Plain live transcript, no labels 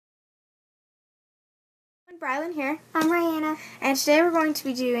Brylan here. I'm Rihanna. And today we're going to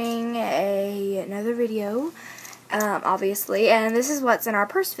be doing another video, obviously, and this is what's in our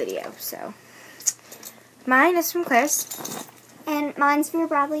purse video. So, mine is from Claire's. And mine's for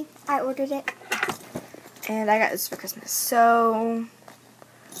Bradley. I ordered it. And I got this for Christmas. So,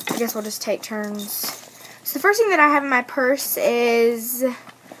 I guess we'll just take turns. So, the first thing that I have in my purse is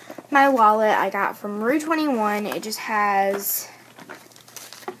my wallet I got from Rue 21. It just has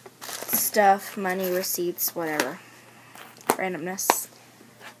stuff, money, receipts, whatever. Randomness.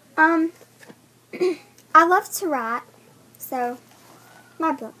 I love to write, so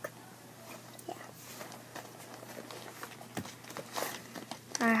my book. Yeah.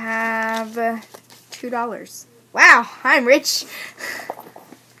 I have $2. Wow, I'm rich.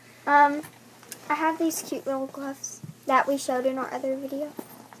 I have these cute little gloves that we showed in our other video.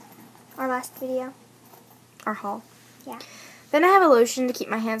 Our last video. Our haul. Yeah. Then I have a lotion to keep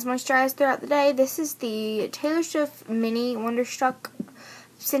my hands moisturized throughout the day. This is the Taylor Swift Mini Wonderstruck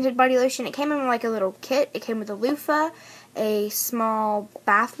Scented Body Lotion. It came in like a little kit. It came with a loofah, a small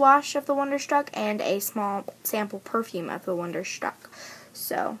bath wash of the Wonderstruck, and a small sample perfume of the Wonderstruck.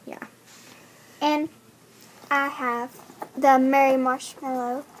 So, yeah. And I have the Merry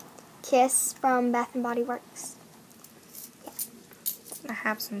Marshmallow Kiss from Bath & Body Works. Yeah. I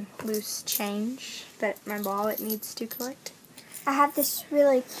have some loose change that my wallet needs to collect. I have this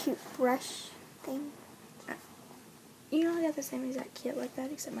really cute brush thing. You know I got the same exact kit like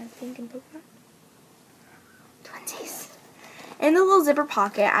that, except mine's pink and polka dot. Twinsies. In the little zipper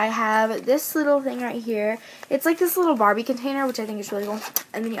pocket, I have this little thing right here. It's like this little Barbie container, which I think is really cool.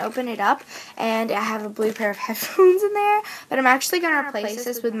 And then you open it up, and I have a blue pair of headphones in there. But I'm actually going to replace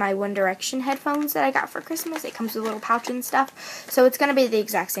this with my One Direction headphones that I got for Christmas. It comes with a little pouch and stuff. So it's going to be the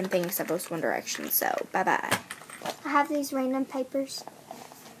exact same thing, except both One Direction. So, bye-bye. I have these random papers.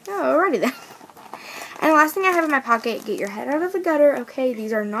 Oh, alrighty then. And the last thing I have in my pocket, get your head out of the gutter. Okay,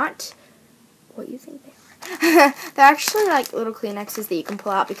 these are not what you think they are. They're actually like little Kleenexes that you can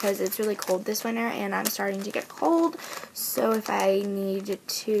pull out because it's really cold this winter and I'm starting to get cold. So if I need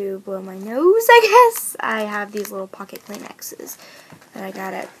to blow my nose, I guess, I have these little pocket Kleenexes that I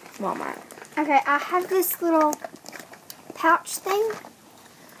got at Walmart. Okay, I have this little pouch thing,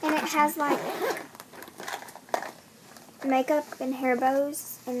 and it has like makeup and hair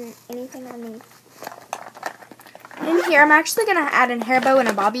bows and anything I need. In here, I'm actually going to add a hair bow and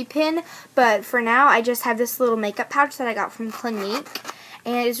a bobby pin, but for now, I just have this little makeup pouch that I got from Clinique,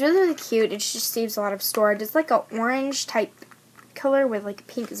 and it's really, really cute. It just saves a lot of storage. It's like an orange type color with like a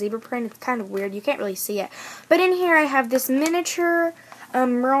pink zebra print. It's kind of weird. You can't really see it. But in here, I have this miniature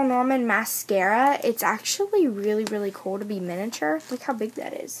Merle Norman mascara. It's actually really, really cool to be miniature. Look how big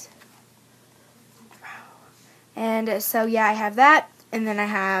that is. And so, yeah, I have that. And then I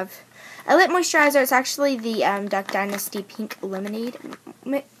have a lip moisturizer. It's actually the Duck Dynasty Pink Lemonade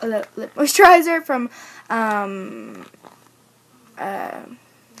lip moisturizer from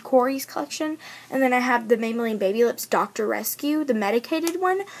Corey's collection. And then I have the Maybelline Baby Lips Dr. Rescue, the medicated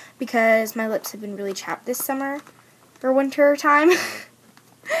one, because my lips have been really chapped this summer or winter time.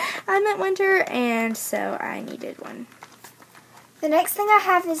 I meant winter, and so I needed one. The next thing I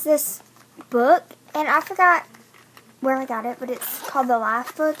have is this book, and I forgot where I got it, but it's called The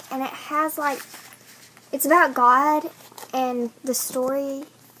Life Book, and it has like, it's about God and the story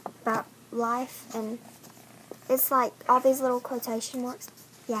about life, and it's like all these little quotation marks.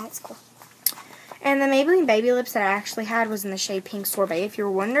 Yeah, it's cool. And the Maybelline Baby Lips that I actually had was in the shade Pink Sorbet, if you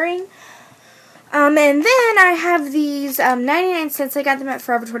were wondering. And then I have these 99 cents. I got them at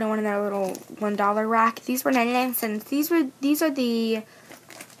Forever 21 in their little $1 rack. These were 99 cents. These are the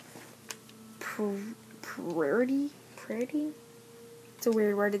Prurity. It's a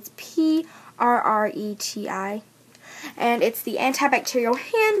weird word. It's Prreti. And it's the antibacterial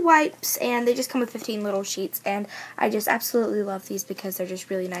hand wipes, and they just come with 15 little sheets, and I just absolutely love these because they're just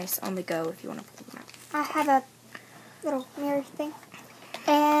really nice on the go if you want to pull them out. I have a little mirror thing,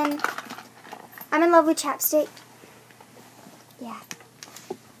 and I'm in love with chapstick. Yeah.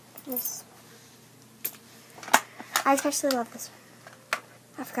 This. I especially love this one.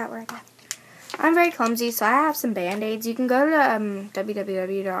 I forgot where I got it. I'm very clumsy, so I have some Band-Aids. You can go to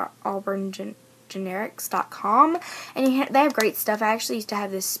www.auburngenerics.com, and they have great stuff. I actually used to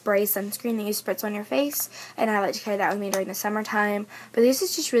have this spray sunscreen that you spritz on your face, and I like to carry that with me during the summertime. But this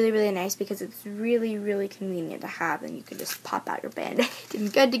is just really, really nice because it's really, really convenient to have, and you can just pop out your Band-Aid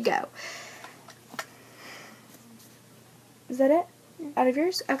and good to go. Is that it? Out of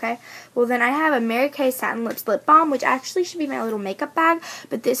yours? Okay. Well, then I have a Mary Kay Satin Lips Lip Balm, which actually should be my little makeup bag.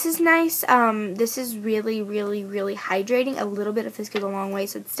 But this is nice. This is really, really, really hydrating. A little bit of this goes a long way,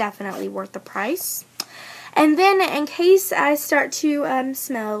 so it's definitely worth the price. And then in case I start to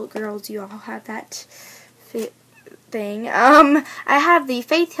smell, girls, you all have that thing. I have the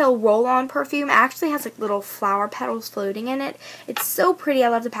Faith Hill Roll-On perfume. It actually has like little flower petals floating in it. It's so pretty. I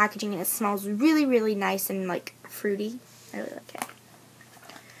love the packaging, and it smells really, really nice and like fruity. I really like it.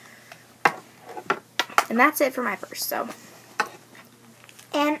 And that's it for my purse. So.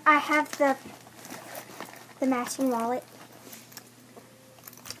 And I have the matching wallet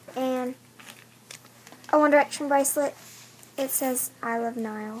and a One Direction bracelet. It says I love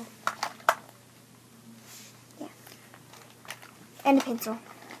Niall. Yeah. And a pencil.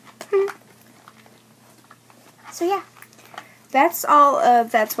 So yeah. That's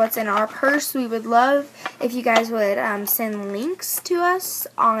what's in our purse. We would love if you guys would send links to us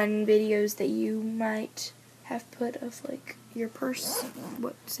on videos that you might have put of like your purse,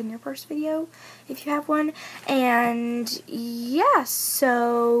 what's in your purse video, if you have one. And yeah,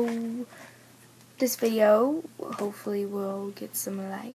 so this video hopefully will get some likes.